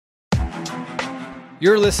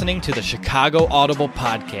You're listening to the Chicago Audible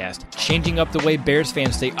Podcast, changing up the way Bears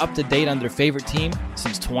fans stay up to date on their favorite team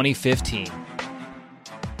since 2015.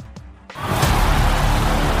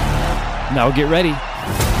 Now get ready,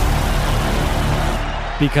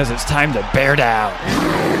 because it's time to bear down.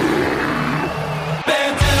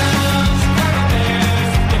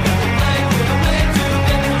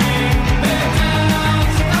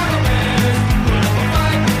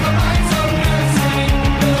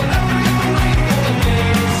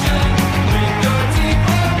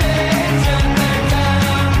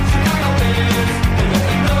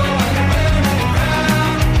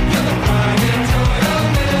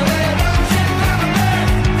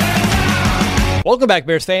 Welcome back,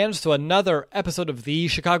 Bears fans, to another episode of the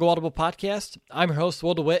Chicago Audible Podcast. I'm your host,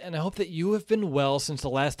 Will DeWitt, and I hope that you have been well since the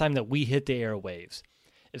last time that we hit the airwaves.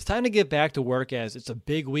 It's time to get back to work as it's a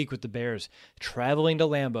big week with the Bears traveling to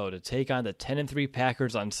Lambeau to take on the 10-3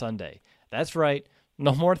 Packers on Sunday. That's right,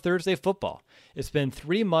 no more Thursday football. It's been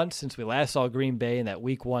 3 months since we last saw Green Bay in that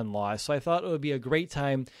Week 1 loss, so I thought it would be a great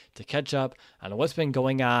time to catch up on what's been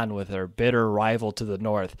going on with our bitter rival to the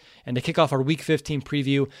north. And to kick off our Week 15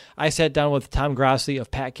 preview, I sat down with Tom Grossi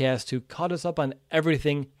of Packast, who caught us up on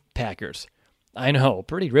everything Packers. I know,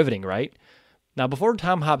 pretty riveting, right? Now, before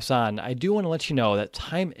Tom hops on, I do want to let you know that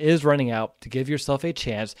time is running out to give yourself a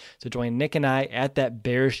chance to join Nick and I at that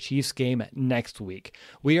Bears-Chiefs game next week.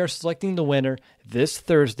 We are selecting the winner this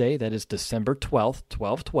Thursday, that is December 12th,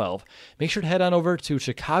 12/12. Make sure to head on over to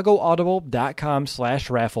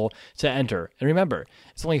chicagoaudible.com/raffle to enter. And remember,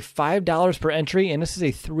 it's only $5 per entry, and this is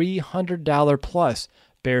a $300 plus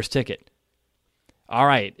Bears ticket. All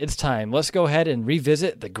right, it's time. Let's go ahead and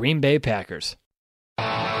revisit the Green Bay Packers.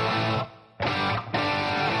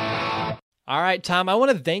 All right, Tom, I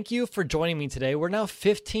want to thank you for joining me today. We're now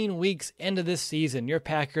 15 weeks into this season. Your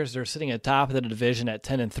Packers are sitting at top of the division at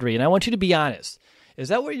 10-3, and I want you to be honest. Is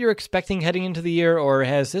that what you're expecting heading into the year, or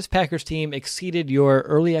has this Packers team exceeded your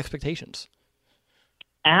early expectations?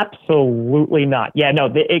 Absolutely not. Yeah,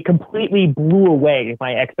 no, it completely blew away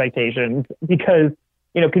my expectations because,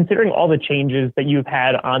 considering all the changes that you've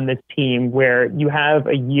had on this team where you have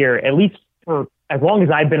a year, at least for as long as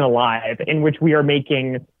I've been alive, in which we are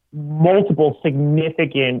making multiple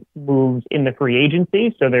significant moves in the free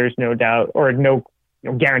agency. So there's no doubt or no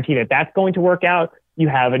guarantee that that's going to work out. You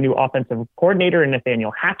have a new offensive coordinator in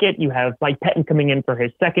Nathaniel Hackett. You have Mike Pettin coming in for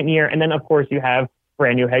his second year. And then, of course, you have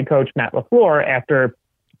brand new head coach Matt LaFleur after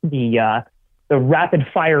the rapid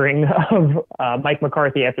firing of Mike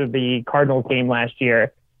McCarthy after the Cardinals game last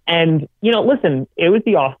year. And, listen, it was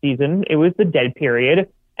the offseason. It was the dead period.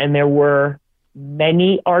 And there were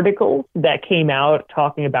many articles that came out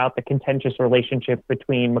talking about the contentious relationship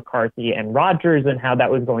between McCarthy and Rodgers and how that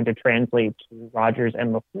was going to translate to Rodgers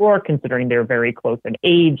and LaFleur, considering they're very close in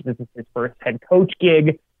age. This is his first head coach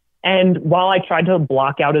gig. And while I tried to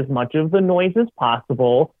block out as much of the noise as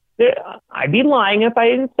possible, I'd be lying if I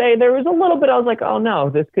didn't say there was a little bit. I was like, oh no,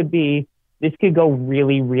 this could go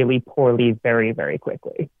really, really poorly very, very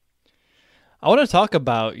quickly. I want to talk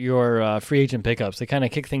about your free agent pickups to kind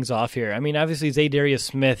of kick things off here. I mean, obviously, Zadarius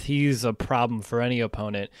Smith, he's a problem for any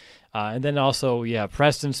opponent. And then also,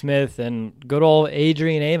 Preston Smith and good old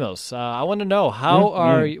Adrian Amos. I want to know,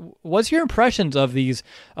 what's your impressions of these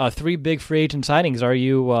three big free agent signings? Are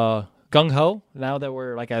you gung-ho now that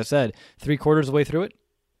we're, like I said, 3/4 of the way through it?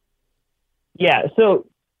 Yeah, so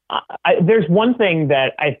there's one thing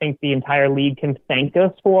that I think the entire league can thank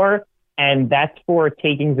us for, and that's for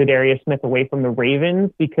taking Zadarius Smith away from the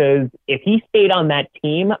Ravens, because if he stayed on that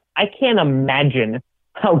team, I can't imagine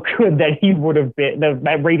how good that he would have been,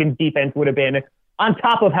 that Ravens defense would have been, on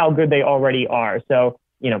top of how good they already are. So,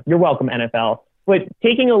 you're welcome, NFL. But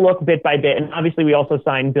taking a look bit by bit, and obviously we also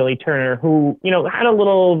signed Billy Turner, who, had a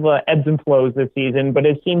little ebbs and flows this season, but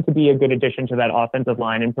it seemed to be a good addition to that offensive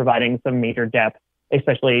line and providing some major depth,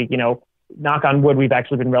 especially, knock on wood, we've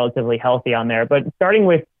actually been relatively healthy on there. But starting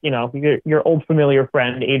with, your old familiar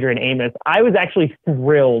friend, Adrian Amos, I was actually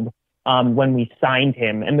thrilled when we signed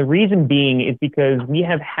him. And the reason being is because we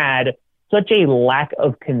have had such a lack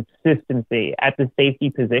of consistency at the safety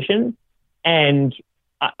position. And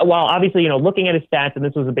while obviously, looking at his stats, and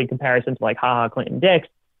this was a big comparison to Clinton Dix,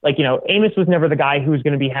 Amos was never the guy who's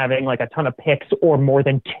going to be having a ton of picks or more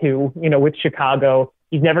than two, with Chicago.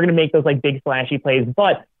 He's never going to make those big flashy plays,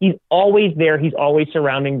 but he's always there. He's always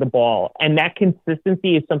surrounding the ball. And that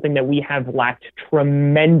consistency is something that we have lacked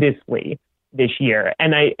tremendously this year.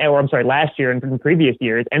 Last year and in previous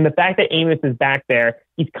years. And the fact that Amos is back there,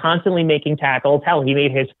 he's constantly making tackles. Hell, he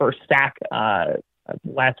made his first sack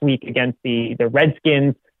last week against the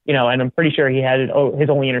Redskins, and I'm pretty sure he had his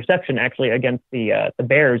only interception actually against the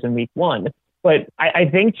Bears in week 1. But I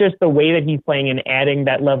think just the way that he's playing and adding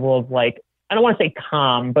that level of like, I don't want to say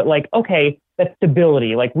calm, but like, okay, that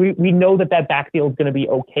stability. Like we know that backfield is going to be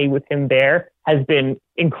okay with him there has been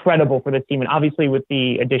incredible for this team. And obviously with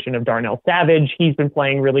the addition of Darnell Savage, he's been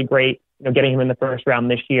playing really great, getting him in the first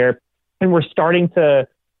round this year. And we're starting to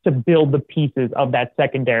build the pieces of that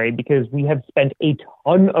secondary because we have spent a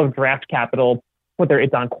ton of draft capital, whether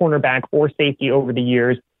it's on cornerback or safety over the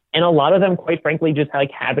years. And a lot of them, quite frankly, just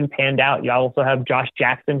like haven't panned out. You also have Josh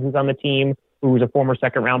Jackson, who's on the team, who was a former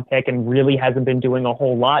second round pick and really hasn't been doing a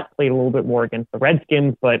whole lot, played a little bit more against the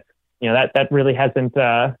Redskins, but that really hasn't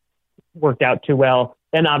worked out too well.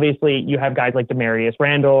 Then obviously you have guys like Demarius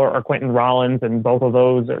Randall or Quentin Rollins, and both of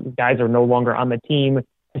those guys are no longer on the team.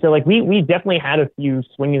 So like we definitely had a few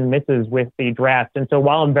swings and misses with the draft. And so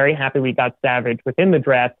while I'm very happy we got Savage within the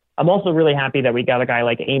draft, I'm also really happy that we got a guy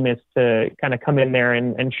like Amos to kind of come in there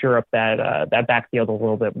and shore up that backfield a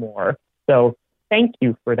little bit more. So thank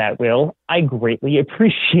you for that, Will. I greatly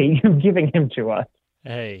appreciate you giving him to us.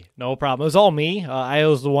 Hey, no problem. It was all me. I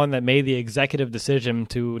was the one that made the executive decision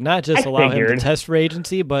to not just allow him to test free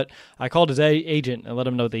agency, but I called his agent and let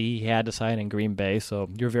him know that he had to sign in Green Bay. So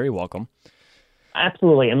you're very welcome.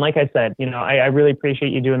 Absolutely. And like I said, I really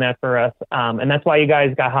appreciate you doing that for us. And that's why you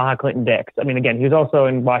guys got HaHa Clinton Dix. I mean, again, he was also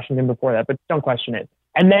in Washington before that, but don't question it.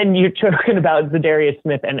 And then you're talking about Zadarius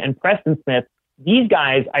Smith and Preston Smith. These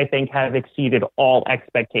guys, I think, have exceeded all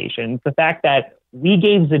expectations. The fact that we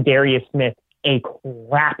gave Zadarius Smith a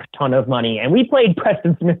crap ton of money, and we played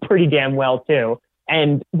Preston Smith pretty damn well, too.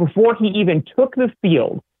 And before he even took the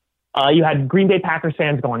field, you had Green Bay Packers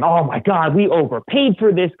fans going, oh, my God, we overpaid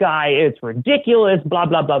for this guy. It's ridiculous, blah,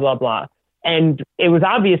 blah, blah, blah, blah. And it was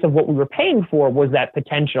obvious of what we were paying for was that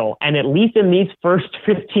potential. And at least in these first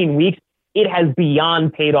 15 weeks, it has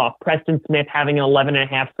beyond paid off. Preston Smith having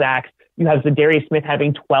 11.5 sacks. You have Zadarius Smith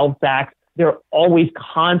having 12 sacks. They're always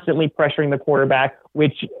constantly pressuring the quarterback,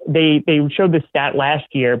 which they showed the stat last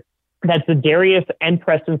year that Zadarius and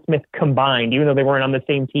Preston Smith combined, even though they weren't on the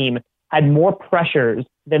same team, had more pressures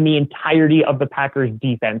than the entirety of the Packers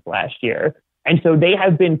defense last year. And so they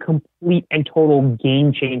have been complete and total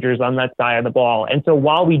game changers on that side of the ball. And so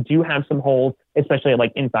while we do have some holes, especially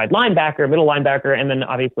like inside linebacker, middle linebacker, and then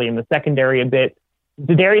obviously in the secondary a bit,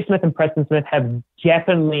 Zadarius Smith and Preston Smith have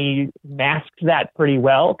definitely masked that pretty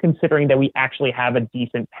well, considering that we actually have a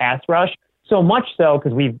decent pass rush. So much so,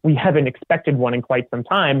 because we haven't expected one in quite some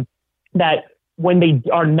time, that when they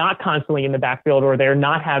are not constantly in the backfield or they're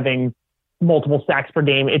not having multiple sacks per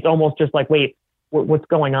game, it's almost just like, wait, what's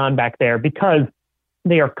going on back there? Because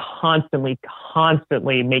they are constantly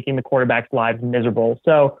making the quarterback's lives miserable.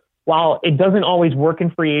 So while it doesn't always work in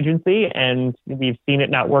free agency, and we've seen it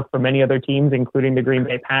not work for many other teams, including the Green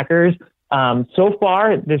Bay Packers, so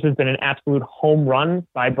far, this has been an absolute home run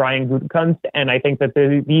by Brian Gutekunst. And I think that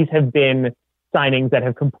these have been signings that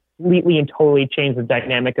have completely and totally changed the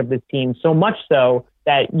dynamic of this team, so much so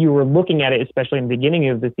that you were looking at it, especially in the beginning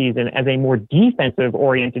of the season, as a more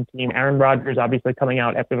defensive-oriented team. Aaron Rodgers obviously coming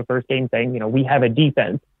out after the first game saying, we have a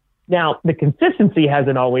defense. Now, the consistency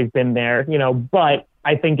hasn't always been there, but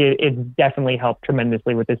I think it's definitely helped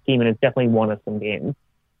tremendously with this team, and it's definitely won us some games.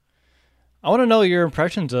 I want to know your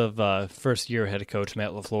impressions of first-year head coach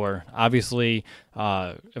Matt LaFleur. Obviously,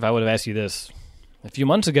 if I would have asked you this a few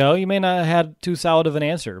months ago, you may not have had too solid of an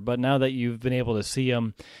answer, but now that you've been able to see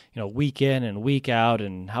him, week in and week out,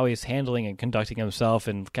 and how he's handling and conducting himself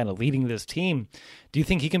and kind of leading this team, do you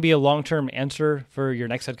think he can be a long-term answer for your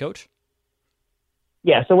next head coach?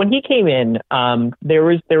 Yeah. So when he came in, there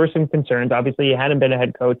were some concerns. Obviously, he hadn't been a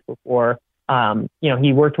head coach before.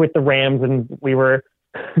 He worked with the Rams, and we were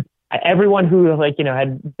everyone who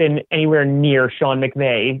had been anywhere near Sean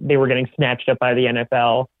McVay, they were getting snatched up by the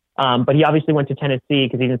NFL. But he obviously went to Tennessee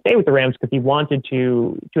because he didn't stay with the Rams because he wanted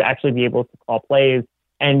to actually be able to call plays.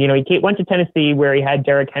 And, he went to Tennessee where he had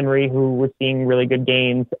Derrick Henry, who was seeing really good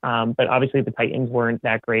gains. But obviously the Titans weren't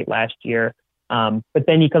that great last year. But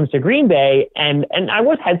then he comes to Green Bay, and I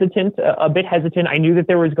was a bit hesitant. I knew that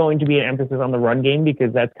there was going to be an emphasis on the run game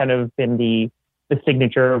because that's kind of been the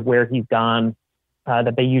signature of where he's gone,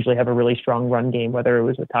 that they usually have a really strong run game, whether it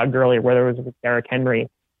was with Todd Gurley or whether it was with Derrick Henry.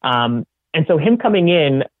 And so him coming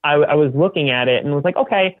in, I was looking at it and was like,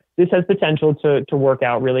 okay, this has potential to work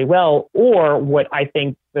out really well. Or what I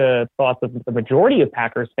think the thoughts of the majority of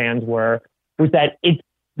Packers fans was that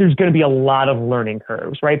there's going to be a lot of learning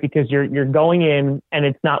curves, right? Because you're going in and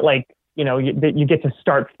it's not like, you get to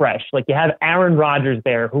start fresh. Like you have Aaron Rodgers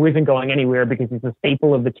there who isn't going anywhere because he's a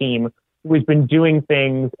staple of the team, who has been doing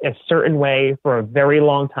things a certain way for a very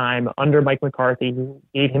long time under Mike McCarthy, who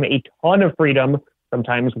gave him a ton of freedom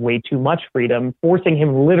sometimes way too much freedom, forcing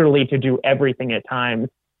him literally to do everything at times.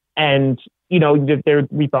 And, we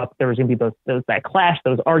thought there was going to be that clash,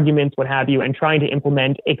 those arguments, what have you, and trying to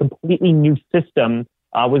implement a completely new system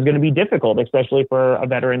was going to be difficult, especially for a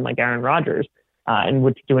veteran like Aaron Rodgers, and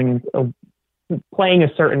which playing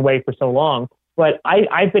a certain way for so long. But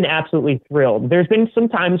I've been absolutely thrilled. There's been some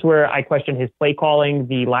times where I question his play calling,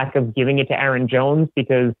 the lack of giving it to Aaron Jones,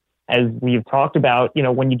 because as we've talked about,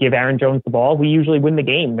 when you give Aaron Jones the ball, we usually win the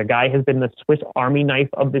game. The guy has been the Swiss Army knife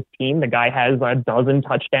of this team. The guy has 12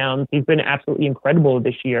 touchdowns. He's been absolutely incredible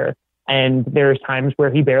this year. And there's times where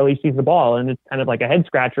he barely sees the ball. And it's kind of like a head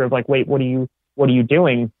scratcher of like, wait, what are you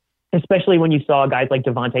doing? Especially when you saw guys like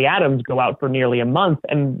Davante Adams go out for nearly a month.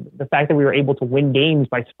 And the fact that we were able to win games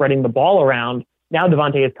by spreading the ball around. Now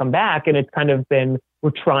Davante has come back, and it's kind of been,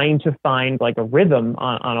 we're trying to find like a rhythm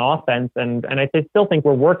on offense. And I still think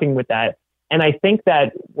we're working with that. And I think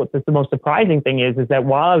that what's the most surprising thing is that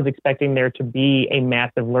while I was expecting there to be a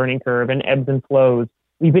massive learning curve and ebbs and flows,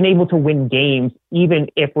 we've been able to win games, even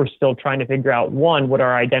if we're still trying to figure out, one, what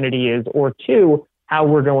our identity is, or two, how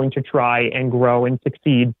we're going to try and grow and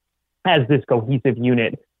succeed as this cohesive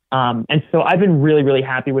unit. And so I've been really, really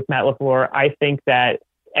happy with Matt LaFleur. I think that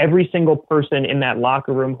every single person in that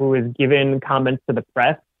locker room who has given comments to the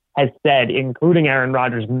press has said, including Aaron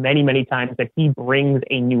Rodgers, many, many times, that he brings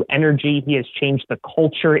a new energy. He has changed the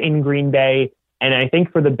culture in Green Bay. And I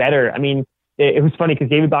think for the better. I mean, it was funny because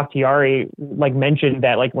David Bakhtiari mentioned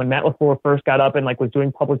that when Matt LaFleur first got up and was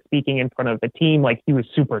doing public speaking in front of the team, he was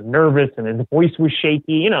super nervous and his voice was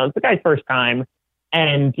shaky. It's the guy's first time.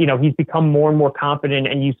 And, he's become more and more confident,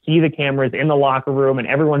 and you see the cameras in the locker room and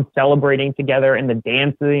everyone's celebrating together and the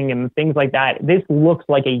dancing and things like that. This looks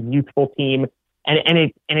like a youthful team, and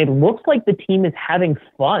it looks like the team is having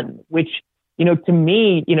fun, which, to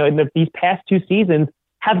me, in these past two seasons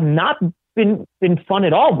have not been fun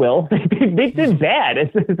at all, Will. They've been bad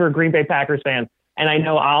for Green Bay Packers fans. And I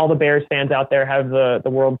know all the Bears fans out there have the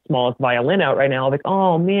world's smallest violin out right now. Like,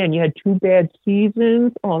 oh man, you had two bad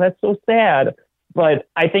seasons. Oh, that's so sad. But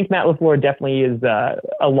I think Matt LaFleur definitely is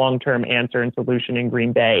a long-term answer and solution in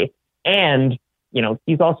Green Bay. And,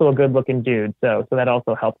 he's also a good-looking dude. So that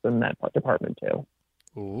also helps in that department, too.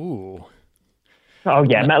 Ooh. Oh,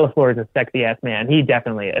 yeah. Matt LaFleur is a sexy-ass man. He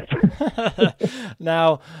definitely is.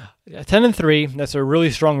 Now, 10-3, that's a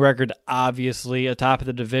really strong record, obviously, atop of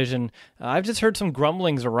the division. I've just heard some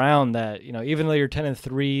grumblings around that, even though you're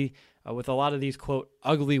 10-3, with a lot of these, quote,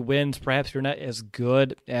 ugly wins, perhaps you're not as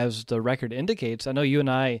good as the record indicates. I know you and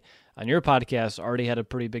I, on your podcast, already had a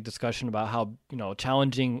pretty big discussion about how,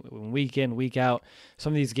 challenging week in, week out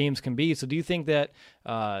some of these games can be. So do you think that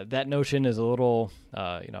that notion is a little,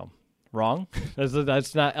 wrong?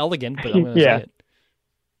 That's not elegant, but I'm going to say it.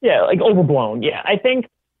 Yeah, overblown. Yeah, I think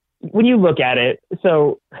when you look at it,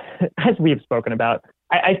 so as we've spoken about,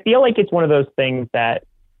 I feel like it's one of those things that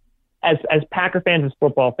as Packer fans, as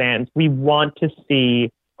football fans, we want to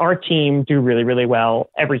see our team do really, really well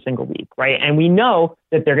every single week, right? And we know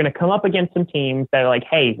that they're going to come up against some teams that are like,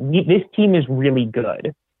 hey, this team is really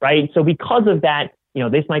good, right? So because of that,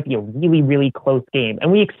 this might be a really, really close game.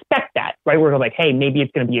 And we expect that, right? We're like, hey, maybe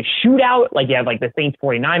it's going to be a shootout. You have the Saints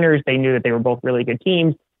 49ers. They knew that they were both really good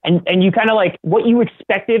teams. And you kind of what you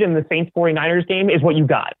expected in the Saints 49ers game is what you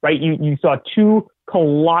got, right? You saw two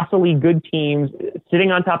colossally good teams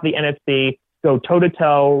sitting on top of the NFC go toe to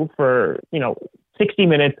toe for, 60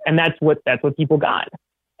 minutes. And that's what people got.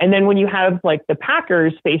 And then when you have the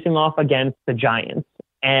Packers facing off against the Giants,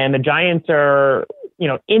 and the Giants are,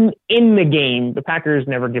 in the game, the Packers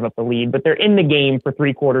never give up the lead, but they're in the game for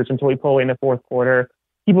three quarters until we pull away in the fourth quarter.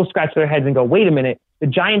 People scratch their heads and go, wait a minute, the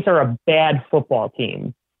Giants are a bad football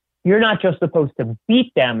team. You're not just supposed to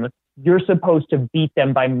beat them, you're supposed to beat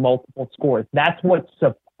them by multiple scores. That's what's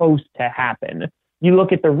supposed to happen. You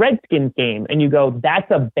look at the Redskins game and you go,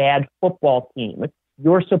 that's a bad football team.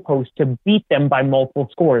 You're supposed to beat them by multiple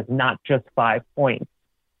scores, not just 5 points.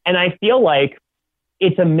 And I feel like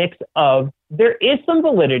it's a mix of, there is some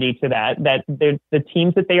validity to that the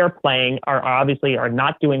teams that they are playing are obviously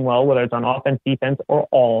not doing well, whether it's on offense, defense, or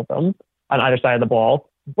all of them on either side of the ball.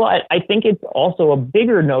 But I think it's also a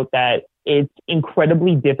bigger note that it's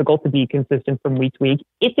incredibly difficult to be consistent from week to week.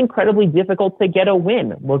 It's incredibly difficult to get a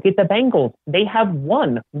win. Look at the Bengals. They have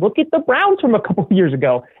one. Look at the Browns from a couple of years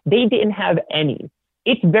ago. They didn't have any.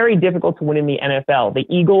 It's very difficult to win in the NFL. The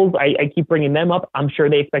Eagles, I keep bringing them up. I'm sure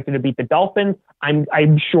they expected to beat the Dolphins. I'm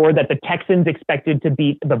sure that the Texans expected to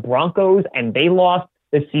beat the Broncos and they lost.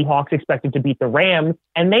 The Seahawks expected to beat the Rams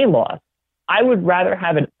and they lost. I would rather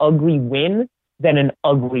have an ugly win than an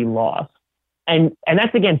ugly loss. And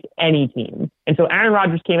that's against any team. And so Aaron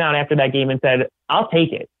Rodgers came out after that game and said, I'll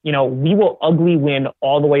take it. We will ugly win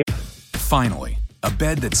all the way. Finally, a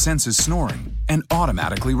bed that senses snoring and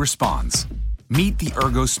automatically responds. Meet the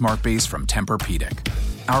Ergo Smart Base from Tempur-Pedic,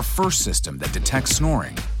 our first system that detects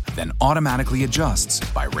snoring, then automatically adjusts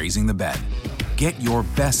by raising the bed. Get your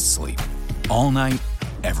best sleep all night,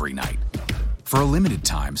 every night. For a limited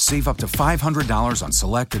time, save up to $500 on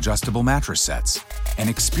select adjustable mattress sets and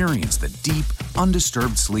experience the deep,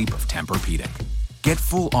 undisturbed sleep of Tempur-Pedic. Get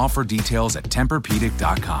full offer details at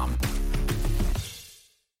TempurPedic.com.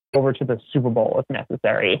 Over to the Super Bowl if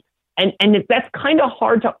necessary. And that's kind of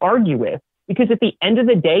hard to argue with, because at the end of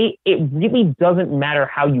the day, it really doesn't matter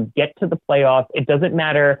how you get to the playoffs. It doesn't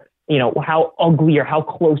matter, how ugly or how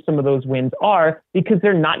close some of those wins are, because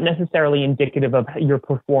they're not necessarily indicative of your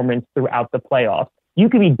performance throughout the playoffs. You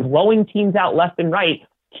could be blowing teams out left and right.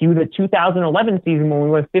 Cue the 2011 season when we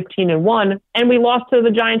went 15-1 and we lost to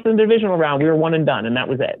the Giants in the divisional round. We were one and done, and that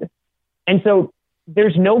was it. And so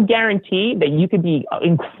there's no guarantee that you could be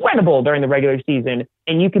incredible during the regular season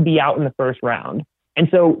and you could be out in the first round. And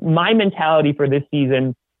so my mentality for this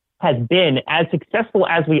season has been, as successful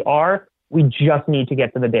as we are, we just need to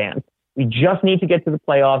get to the dance. We just need to get to the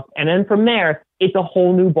playoffs. And then from there, it's a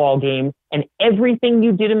whole new ball game. And everything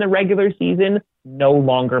you did in the regular season no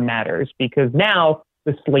longer matters, because now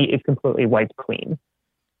the slate is completely wiped clean.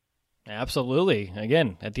 Absolutely.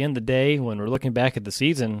 Again, at the end of the day, when we're looking back at the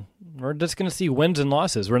season, we're just going to see wins and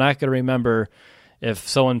losses. We're not going to remember if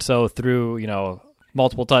so-and-so threw,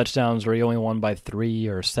 multiple touchdowns or he only won by 3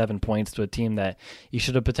 or 7 points to a team that he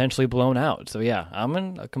should have potentially blown out. So yeah, I'm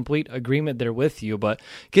in a complete agreement there with you. But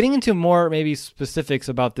getting into more maybe specifics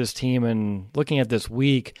about this team and looking at this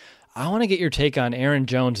week, I want to get your take on Aaron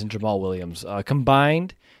Jones and Jamal Williams.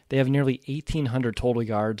 Combined, they have nearly 1,800 total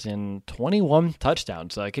yards and 21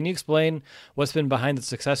 touchdowns. Can you explain what's been behind the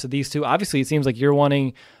success of these two? Obviously, it seems like you're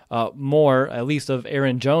wanting more, at least, of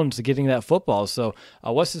Aaron Jones getting that football. So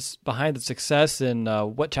what's behind the success, and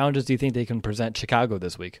what challenges do you think they can present Chicago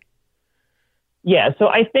this week? Yeah, so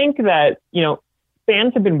I think that,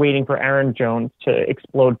 fans have been waiting for Aaron Jones to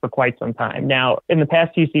explode for quite some time. Now, in the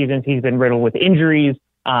past few seasons, he's been riddled with injuries.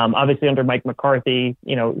 Obviously, under Mike McCarthy,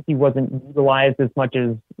 he wasn't utilized as much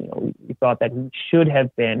as we thought that he should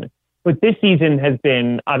have been. But this season has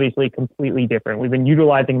been obviously completely different. We've been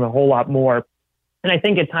utilizing him a whole lot more. And I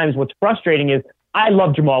think at times what's frustrating is I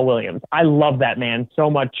love Jamal Williams. I love that man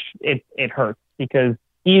so much it hurts, because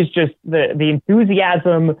he's just the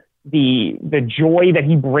enthusiasm, the joy that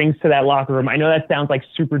he brings to that locker room. I know that sounds like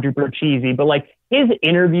super duper cheesy, but his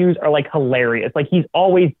interviews are hilarious. He's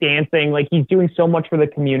always dancing, he's doing so much for the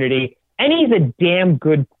community, and he's a damn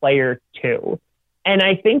good player too. And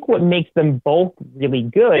I think what makes them both really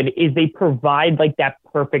good is they provide that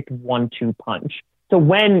perfect 1-2 punch. So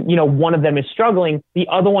when, one of them is struggling, the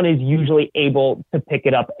other one is usually able to pick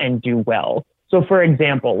it up and do well. So for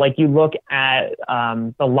example, you look at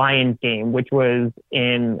the Lions game, which was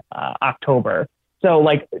in October. So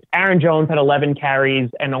Aaron Jones had 11 carries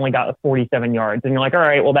and only got 47 yards. And you're like, all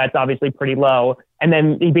right, well, that's obviously pretty low. And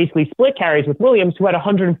then he basically split carries with Williams, who had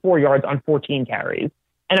 104 yards on 14 carries.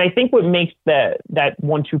 And I think what makes that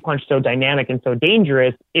 1-2 punch so dynamic and so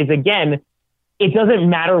dangerous is, again, it doesn't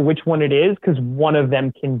matter which one it is, because one of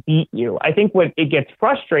them can beat you. I think what it gets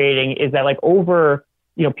frustrating is that over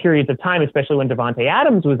periods of time, especially when Devontae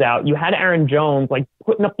Adams was out, you had Aaron Jones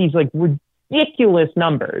putting up these ridiculous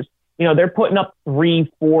numbers. They're putting up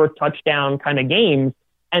 3-4 touchdown kind of games.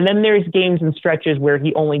 And then there's games and stretches where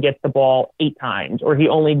he only gets the ball 8 times, or he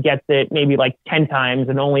only gets it maybe 10 times.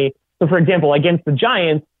 So for example, against the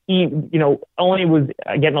Giants, he, only was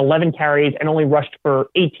getting 11 carries and only rushed for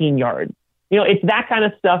 18 yards. It's that kind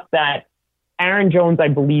of stuff that Aaron Jones, I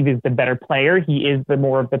believe, is the better player. He is the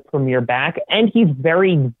more of the premier back, and he's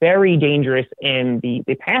very, very dangerous in the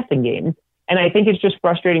passing game. And I think it's just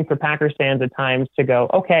frustrating for Packers fans at times to go,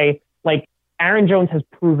 okay, Aaron Jones has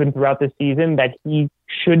proven throughout the season that he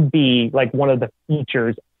should be one of the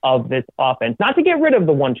features of this offense. Not to get rid of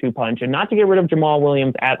the 1-2 punch and not to get rid of Jamal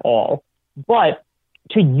Williams at all, but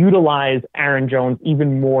to utilize Aaron Jones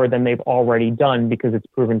even more than they've already done, because it's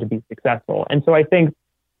proven to be successful. And so I think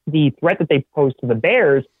the threat that they pose to the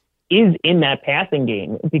Bears is in that passing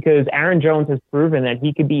game, because Aaron Jones has proven that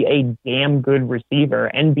he could be a damn good receiver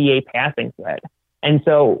and be a passing threat. And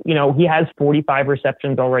so, he has 45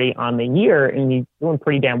 receptions already on the year, and he's doing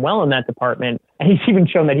pretty damn well in that department. And he's even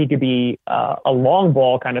shown that he could be a long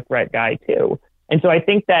ball kind of threat guy too. And so I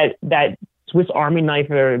think that Swiss Army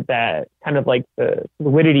knife, or that kind of the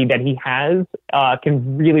fluidity that he has,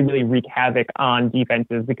 can really, really wreak havoc on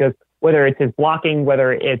defenses, because whether it's his blocking,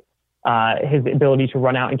 whether it's his ability to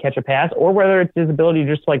run out and catch a pass, or whether it's his ability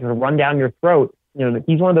just to run down your throat.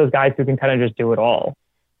 He's one of those guys who can kind of just do it all.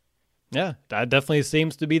 Yeah, that definitely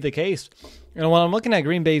seems to be the case. And when I'm looking at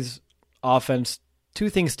Green Bay's offense, two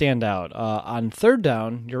things stand out. On third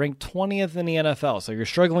down, you're ranked 20th in the NFL, so you're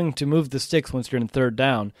struggling to move the sticks once you're in third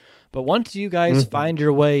down. But once you guys find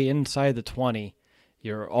your way inside the 20,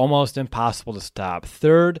 you're almost impossible to stop.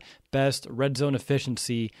 Third best red zone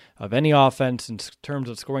efficiency of any offense in terms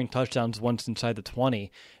of scoring touchdowns once inside the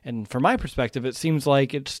 20. And from my perspective, it seems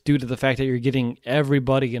like it's due to the fact that you're getting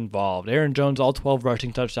everybody involved. Aaron Jones, all 12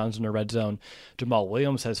 rushing touchdowns in the red zone. Jamal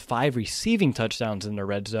Williams has 5 receiving touchdowns in the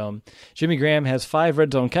red zone. Jimmy Graham has 5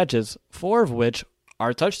 red zone catches, 4 of which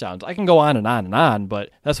are touchdowns. I can go on and on and on, but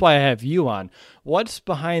that's why I have you on. What's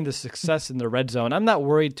behind the success in the red zone? I'm not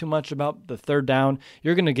worried too much about the third down.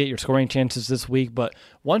 You're going to get your scoring chances this week, but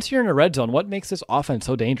once you're in a red zone, what makes this offense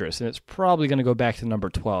so dangerous? And it's probably going to go back to number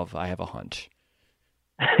 12, I have a hunch.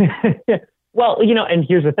 Well, and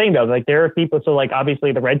here's the thing, though. There are people, so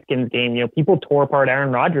obviously the Redskins game, people tore apart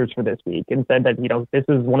Aaron Rodgers for this week and said that, this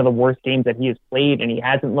is one of the worst games that he has played and he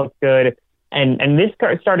hasn't looked good. And this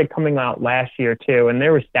started coming out last year, too. And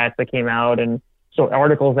there were stats that came out and so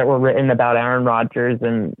articles that were written about Aaron Rodgers.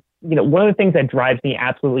 And, one of the things that drives me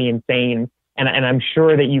absolutely insane, and I'm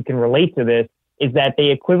sure that you can relate to this, is that they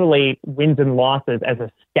equivalate wins and losses as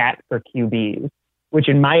a stat for QBs, which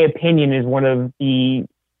in my opinion is one of the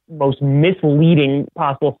most misleading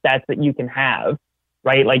possible stats that you can have,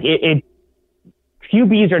 right?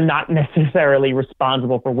 QBs are not necessarily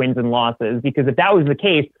responsible for wins and losses, because if that was the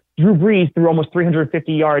case, Drew Brees threw almost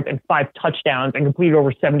 350 yards and 5 touchdowns and completed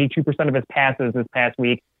over 72% of his passes this past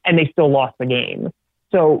week, and they still lost the game.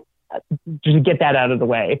 So just get that out of the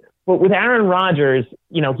way. But with Aaron Rodgers,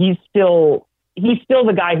 he's still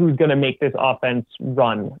the guy who's going to make this offense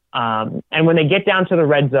run. And when they get down to the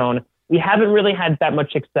red zone, we haven't really had that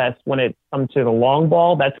much success when it comes to the long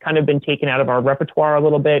ball. That's kind of been taken out of our repertoire a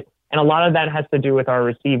little bit. And a lot of that has to do with our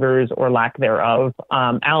receivers or lack thereof.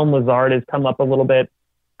 Alan Lazard has come up a little bit.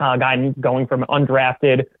 Guy going from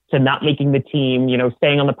undrafted to not making the team,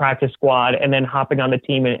 staying on the practice squad and then hopping on the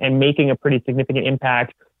team and making a pretty significant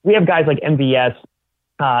impact. We have guys like MVS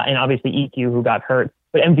and obviously EQ who got hurt,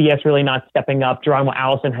 but MVS really not stepping up. Geronimo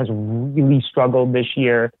Allison has really struggled this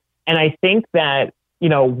year. And I think that,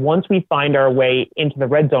 once we find our way into the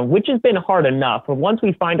red zone, which has been hard enough, but once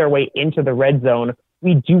we find our way into the red zone,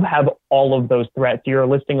 we do have all of those threats. You're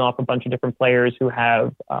listing off a bunch of different players who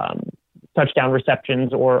have touchdown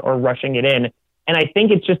receptions or rushing it in. And I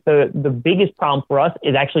think it's just the biggest problem for us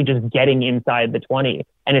is actually just getting inside the 20.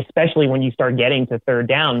 And especially when you start getting to third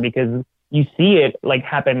down, because you see it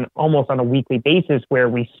happen almost on a weekly basis where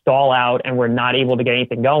we stall out and we're not able to get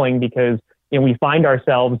anything going because, we find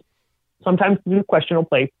ourselves sometimes through questionable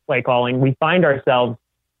play calling, we find ourselves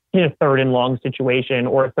in a third and long situation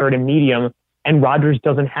or a third and medium, and Rodgers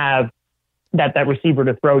doesn't have that receiver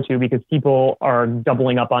to throw to because people are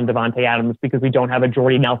doubling up on Devontae Adams because we don't have a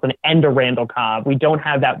Jordy Nelson and a Randall Cobb. We don't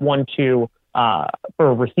have that 1-2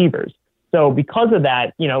 for receivers. So because of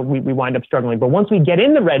that, we wind up struggling. But once we get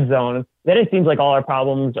in the red zone, then it seems like all our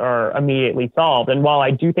problems are immediately solved. And while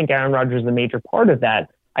I do think Aaron Rodgers is a major part of that,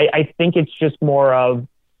 I think it's just more of,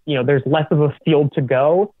 there's less of a field to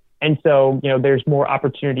go. And so, there's more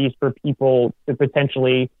opportunities for people to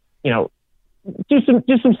potentially, do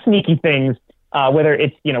some sneaky things, whether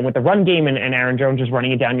it's, with the run game and Aaron Jones just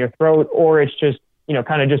running it down your throat, or it's just,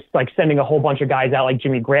 kind of just sending a whole bunch of guys out like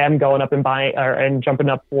Jimmy Graham going up and jumping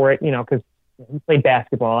up for it, because he played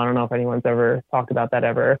basketball. I don't know if anyone's ever talked about that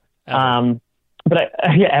ever. But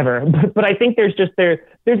I think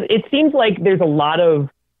it seems like there's a lot of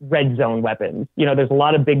red zone weapons. There's a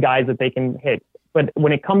lot of big guys that they can hit. But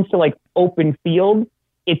when it comes to open field,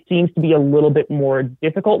 it seems to be a little bit more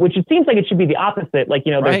difficult, which it seems like it should be the opposite.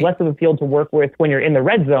 There's less of a field to work with when you're in the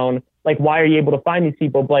red zone. Why are you able to find these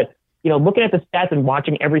people? But, looking at the stats and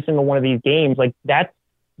watching every single one of these games,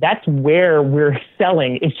 that's where we're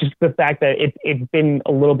excelling. It's just the fact that it's been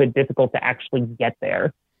a little bit difficult to actually get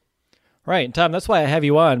there. Right. And Tom, that's why I have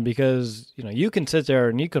you on, because, you can sit there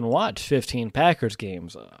and you can watch 15 Packers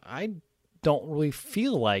games. I don't really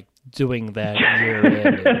feel like doing that year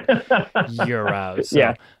in and year out.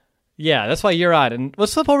 So, yeah, that's why you're on. And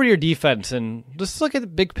let's flip over to your defense and let's look at the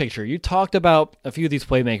big picture. You talked about a few of these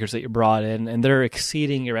playmakers that you brought in, and they're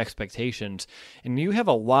exceeding your expectations. And you have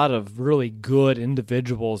a lot of really good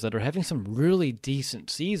individuals that are having some really decent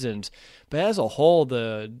seasons. But as a whole,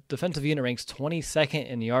 the defensive unit ranks 22nd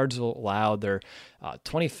in yards allowed. They're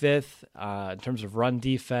 25th in terms of run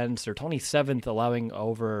defense. They're 27th, allowing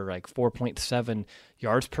over like 4.7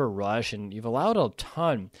 yards per rush. And you've allowed a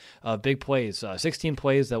ton of big plays, 16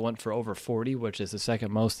 plays that went for over 40, which is the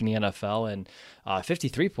second most in the NFL, and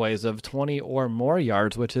 53 plays of 20 or more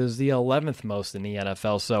yards, which is the 11th most in the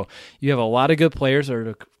NFL. So you have a lot of good players that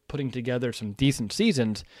are putting together some decent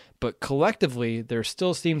seasons, but collectively there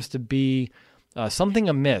still seems to be something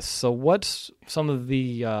amiss. So what's some of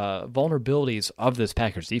the vulnerabilities of this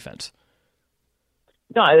Packers defense?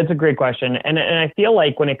 No, that's a great question. And I feel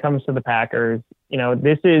like when it comes to the Packers,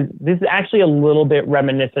 this is actually a little bit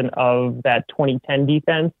reminiscent of that 2010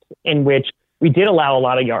 defense, in which we did allow a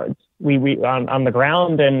lot of yards. We on the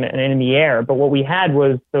ground and in the air, but what we had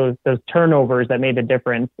was those turnovers that made the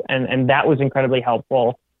difference, and that was incredibly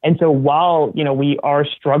helpful. And so while, we are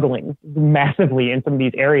struggling massively in some of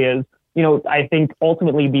these areas, I think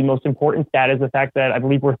ultimately the most important stat is the fact that I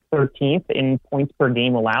believe we're 13th in points per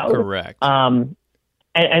game allowed. Correct.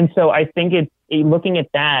 And so I think it's looking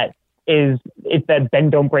at that it's that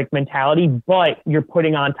bend don't break mentality, but you're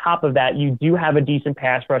putting on top of that, you do have a decent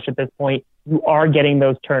pass rush at this point. You are getting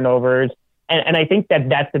those turnovers. And I think that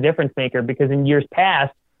that's the difference maker, because in years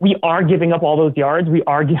past, we are giving up all those yards. We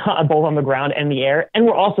are both on the ground and the air, and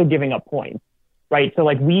we're also giving up points, right? So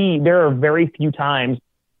there are very few times,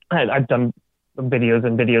 I've done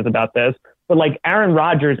videos about this, but like Aaron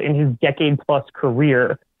Rodgers in his decade plus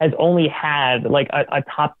career has only had like a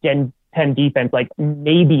top 10 defense, like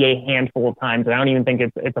maybe a handful of times. And I don't even think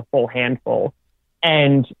it's a full handful.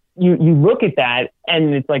 And you look at that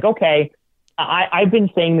and it's like, okay, I've been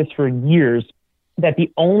saying this for years, that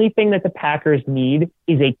the only thing that the Packers need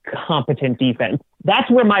is a competent defense.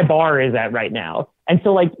 That's where my bar is at right now. And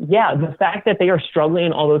so the fact that they are struggling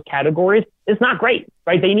in all those categories is not great,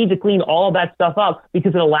 right? They need to clean all of that stuff up,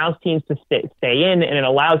 because it allows teams to stay in, and it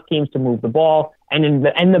allows teams to move the ball. And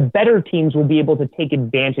the better teams will be able to take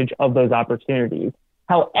advantage of those opportunities.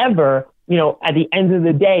 However, at the end of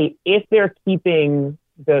the day, if they're keeping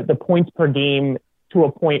the points per game to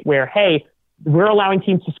a point where, hey, we're allowing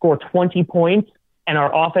teams to score 20 points and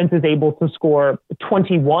our offense is able to score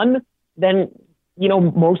 21, then,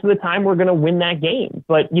 most of the time we're going to win that game.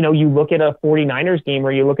 But, you look at a 49ers game,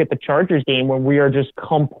 or you look at the Chargers game, when we are just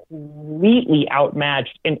completely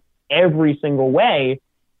outmatched in every single way,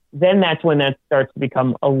 then that's when that starts to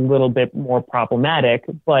become a little bit more problematic.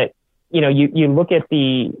 But, you look at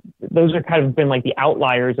those are kind of been like the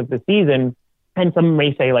outliers of the season. And some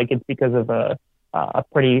may say it's because of a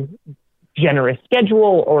pretty generous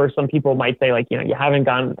schedule, or some people might say you haven't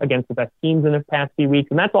gone against the best teams in the past few weeks,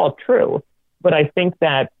 and that's all true. But I think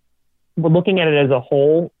that we're looking at it as a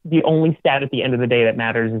whole. The only stat at the end of the day that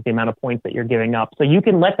matters is the amount of points that you're giving up. So you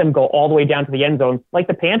can let them go all the way down to the end zone like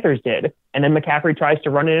the Panthers did, and then McCaffrey tries to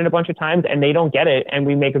run it in a bunch of times and they don't get it, and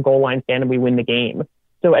we make a goal line stand and we win the game.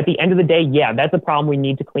 So at the end of the day, yeah, that's a problem. We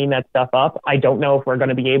need to clean that stuff up. I don't know if we're going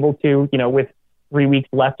to be able to, with 3 weeks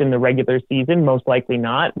left in the regular season, most likely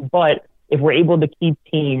not. But if we're able to keep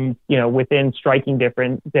teams, within striking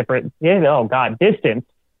distance,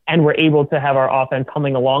 and we're able to have our offense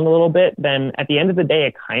humming along a little bit, then at the end of the day,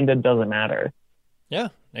 it kind of doesn't matter. Yeah,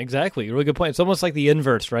 exactly. Really good point. It's almost like the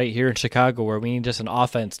inverse, right, here in Chicago, where we need just an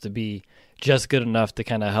offense to be just good enough to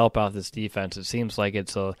kind of help out this defense. It seems like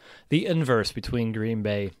it's the inverse between Green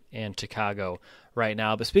Bay and Chicago right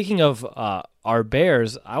now. But speaking of our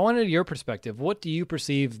Bears, I wanted your perspective. What do you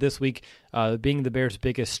perceive this week being the Bears'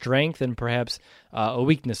 biggest strength, and perhaps a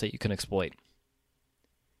weakness that you can exploit?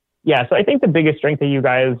 Yeah, so I think the biggest strength that you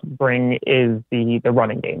guys bring is the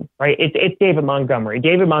running game, right? It's David Montgomery.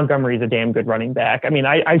 David Montgomery is a damn good running back. I mean,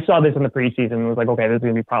 I saw this in the preseason and was like, okay, this is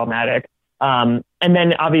going to be problematic. And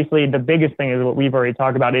then obviously the biggest thing is what we've already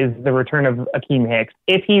talked about is the return of Akeem Hicks.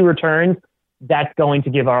 If he returns, that's going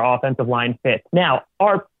to give our offensive line fits. Now,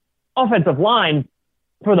 our offensive line,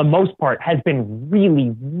 for the most part, has been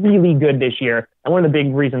really, really good this year. And one of the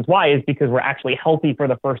big reasons why is because we're actually healthy for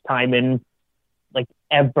the first time in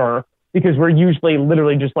ever, because we're usually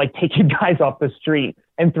literally just taking guys off the street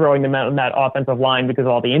and throwing them out on that offensive line because of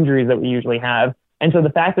all the injuries that we usually have. And so the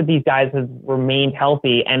fact that these guys have remained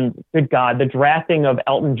healthy, and good God, the drafting of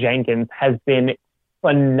Elton Jenkins has been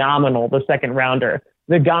phenomenal, the second rounder.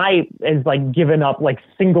 The guy is given up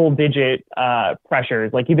single digit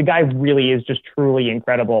pressures. The guy really is just truly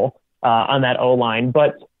incredible on that O-line.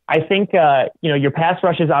 But I think, your pass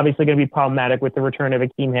rush is obviously going to be problematic with the return of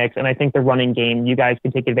Akeem Hicks. And I think the running game, you guys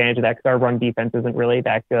can take advantage of that because our run defense isn't really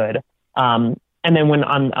that good. And then when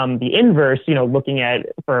on the inverse, looking at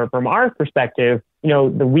from our perspective,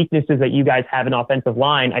 the weaknesses that you guys have in offensive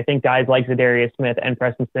line, I think guys like Zadarius Smith and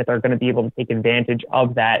Preston Smith are going to be able to take advantage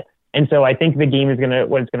of that. And so I think the game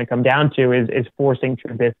what it's going to come down to is forcing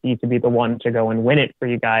Trubisky to be the one to go and win it for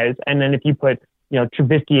you guys. And then if you put,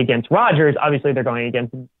 Trubisky against Rodgers, obviously they're going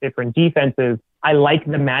against different defenses. I like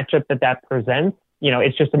the matchup that presents.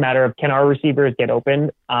 It's just a matter of, can our receivers get open?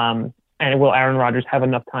 And will Aaron Rodgers have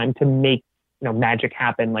enough time to make, magic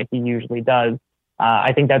happen like he usually does?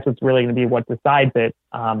 I think that's what's really going to be what decides it.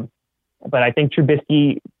 But I think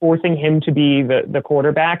Trubisky, forcing him to be the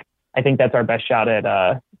quarterback, I think that's our best shot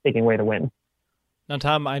at taking away the win. Now,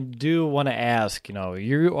 Tom, I do want to ask,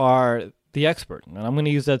 you are the expert, and I'm going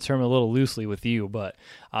to use that term a little loosely with you, but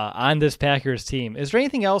on this Packers team, is there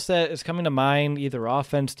anything else that is coming to mind, either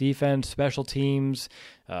offense, defense, special teams,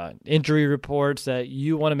 injury reports that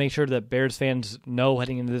you want to make sure that Bears fans know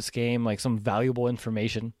heading into this game, like some valuable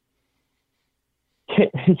information?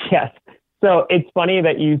 Yes. So it's funny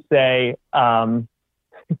that you say,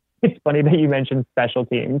 it's funny that you mentioned special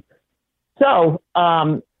teams. So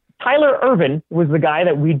Tyler Ervin was the guy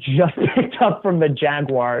that we just picked up from the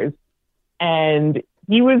Jaguars. And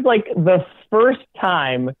he was like the first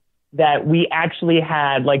time that we actually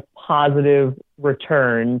had like positive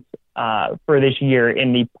returns for this year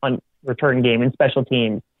in the punt return game in special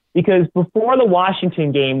teams. Because before the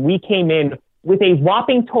Washington game, we came in with a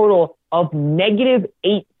whopping total of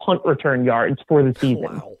 -8 punt return yards for the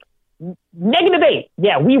season. Wow. -8.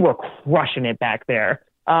 Yeah, we were crushing it back there.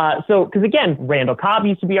 So, because again, Randall Cobb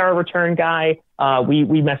used to be our return guy.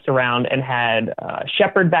 We messed around and had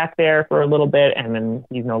Shepard back there for a little bit, and then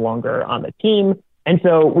he's no longer on the team. And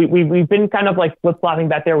so we've been kind of like flip-flopping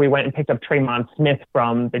back there. We went and picked up Tremont Smith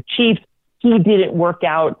from the Chiefs. He didn't work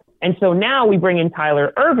out. And so now we bring in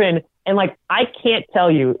Tyler Ervin, and like, I can't tell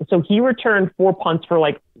you. So he returned 4 punts for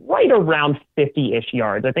like right around 50-ish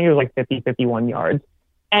yards. I think it was like 50, 51 yards.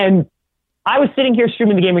 And I was sitting here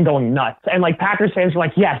streaming the game and going nuts. And like Packers fans were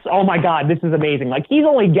like, yes, oh my God, this is amazing. Like he's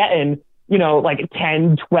only getting, like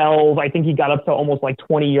 10, 12. I think he got up to almost like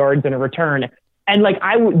 20 yards in a return. And like,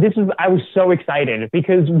 I was so excited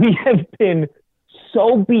because we have been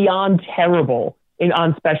so beyond terrible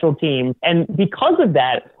on special teams. And because of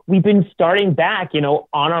that, we've been starting back, on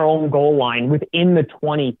our own goal line within the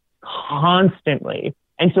 20 constantly.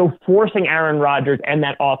 And so forcing Aaron Rodgers and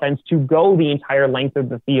that offense to go the entire length of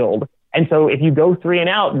the field. And so if you go 3 and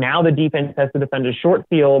out, now the defense has to defend a short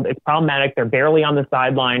field. It's problematic. They're barely on the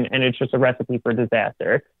sideline, and it's just a recipe for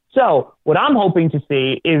disaster. So what I'm hoping to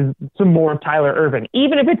see is some more of Tyler Ervin.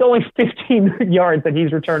 Even if it's only 15 yards that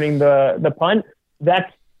he's returning the punt,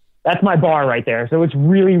 that's my bar right there. So it's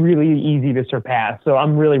really, really easy to surpass. So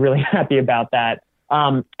I'm really, really happy about that.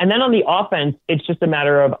 And then on the offense, it's just a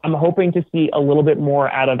matter of, I'm hoping to see a little bit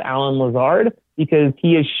more out of Allen Lazard, because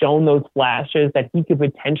he has shown those flashes that he could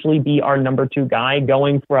potentially be our number 2 guy,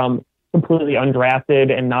 going from completely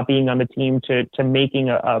undrafted and not being on the team to making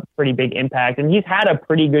a pretty big impact. And he's had a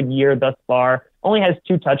pretty good year thus far. Only has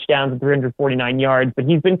 2 touchdowns and 349 yards, but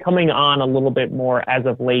he's been coming on a little bit more as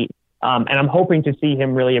of late. And I'm hoping to see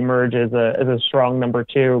him really emerge as a strong number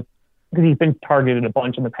 2, because he's been targeted a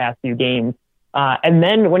bunch in the past few games. And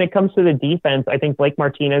then when it comes to the defense, I think Blake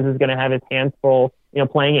Martinez is going to have his hands full,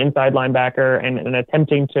 playing inside linebacker and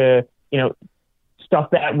attempting to, stuff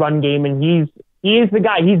that run game. And he is the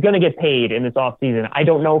guy. He's going to get paid in this offseason. I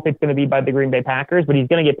don't know if it's going to be by the Green Bay Packers, but he's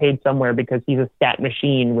going to get paid somewhere because he's a stat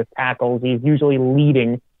machine with tackles. He's usually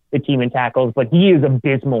leading the team in tackles, but he is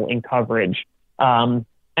abysmal in coverage. And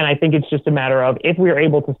I think it's just a matter of, if we're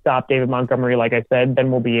able to stop David Montgomery, like I said,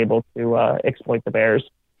 then we'll be able to exploit the Bears.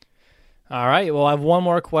 All right, well, I have one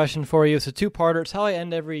more question for you. It's a 2-parter. It's how I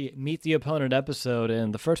end every Meet the Opponent episode.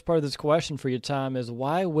 And the first part of this question for you, Tom, is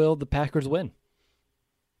why will the Packers win?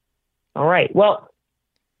 All right, well,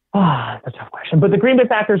 that's a tough question. But the Green Bay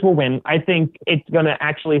Packers will win. I think it's going to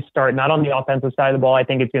actually start not on the offensive side of the ball. I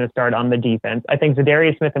think it's going to start on the defense. I think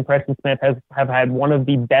Zadarius Smith and Preston Smith have had one of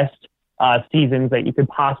the best seasons that you could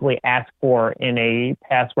possibly ask for in a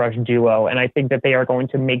pass rush duo. And I think that they are going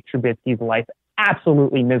to make Trubisky's life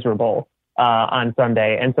absolutely miserable on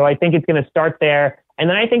Sunday. And so I think it's going to start there. And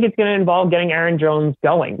then I think it's going to involve getting Aaron Jones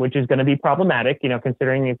going, which is going to be problematic,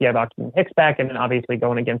 considering if you have Akeem Hicks back and then obviously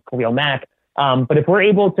going against Khalil Mack. But if we're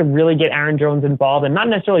able to really get Aaron Jones involved, and not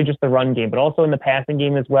necessarily just the run game, but also in the passing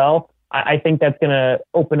game as well, I think that's going to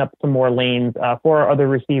open up some more lanes for our other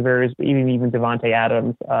receivers, even Devontae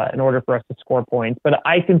Adams, in order for us to score points. But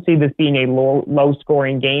I can see this being a low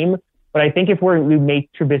scoring game. But I think if we make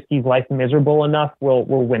Trubisky's life miserable enough, we'll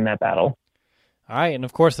win that battle. All right, and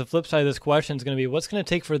of course, the flip side of this question is going to be, what's going to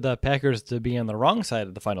take for the Packers to be on the wrong side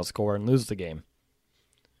of the final score and lose the game?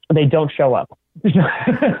 They don't show up.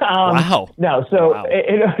 Wow. No, so wow.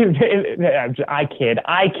 I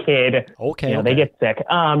kid. Okay. They get sick.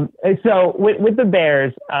 So with the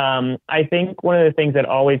Bears, I think one of the things that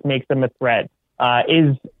always makes them a threat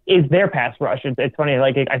is their pass rush. It's funny,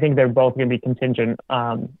 like I think they're both going to be contingent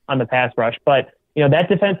on the pass rush, but that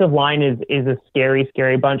defensive line is a scary,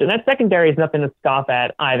 scary bunch, and that secondary is nothing to scoff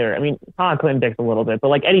at either. I mean, Clinton Dix a little bit, but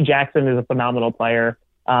like Eddie Jackson is a phenomenal player.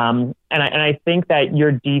 And I think that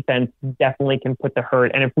your defense definitely can put the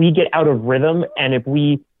hurt. And if we get out of rhythm, and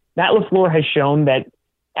Matt LaFleur has shown that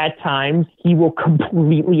at times he will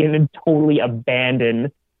completely and totally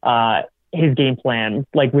abandon his game plan,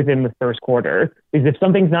 like within the first quarter. Because if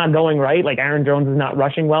something's not going right, like Aaron Jones is not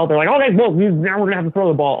rushing well, they're like, okay, well, now we're going to have to throw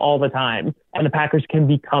the ball all the time. And the Packers can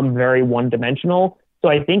become very one-dimensional. So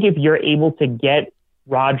I think if you're able to get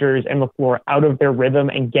Rodgers and LaFleur out of their rhythm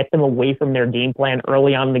and get them away from their game plan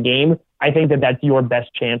early on in the game, I think that that's your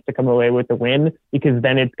best chance to come away with the win, because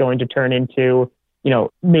then it's going to turn into,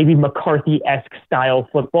 maybe McCarthy-esque style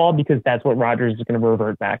football, because that's what Rodgers is going to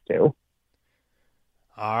revert back to.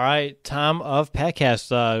 All right, Tom of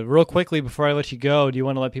Packast, real quickly before I let you go, do you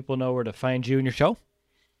want to let people know where to find you and your show?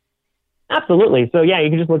 Absolutely. So yeah, you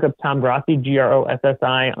can just look up Tom Grossi, Grossi,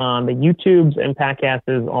 on the YouTubes, and Packast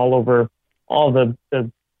is all over all the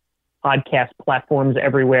podcast platforms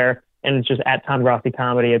everywhere. And it's just at Tom Grossi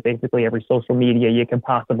Comedy at basically every social media you can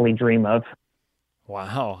possibly dream of.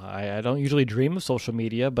 Wow. I don't usually dream of social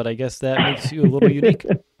media, but I guess that makes you a little unique.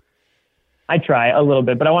 I try a little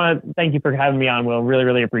bit, but I want to thank you for having me on, Will. Really,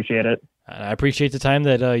 really appreciate it. I appreciate the time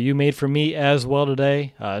that you made for me as well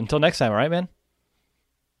today. Until next time, all right, man?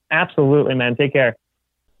 Absolutely, man. Take care.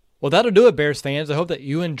 Well, that'll do it, Bears fans. I hope that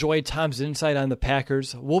you enjoyed Tom's insight on the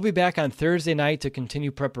Packers. We'll be back on Thursday night to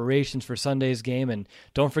continue preparations for Sunday's game, and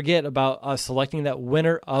don't forget about us selecting that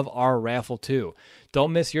winner of our raffle, too.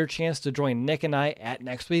 Don't miss your chance to join Nick and I at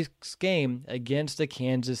next week's game against the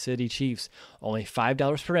Kansas City Chiefs. Only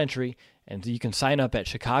 $5 per entry, and you can sign up at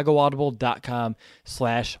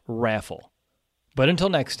chicagoaudible.com/raffle. But until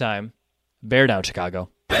next time, bear down, Chicago.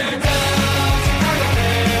 Bear down!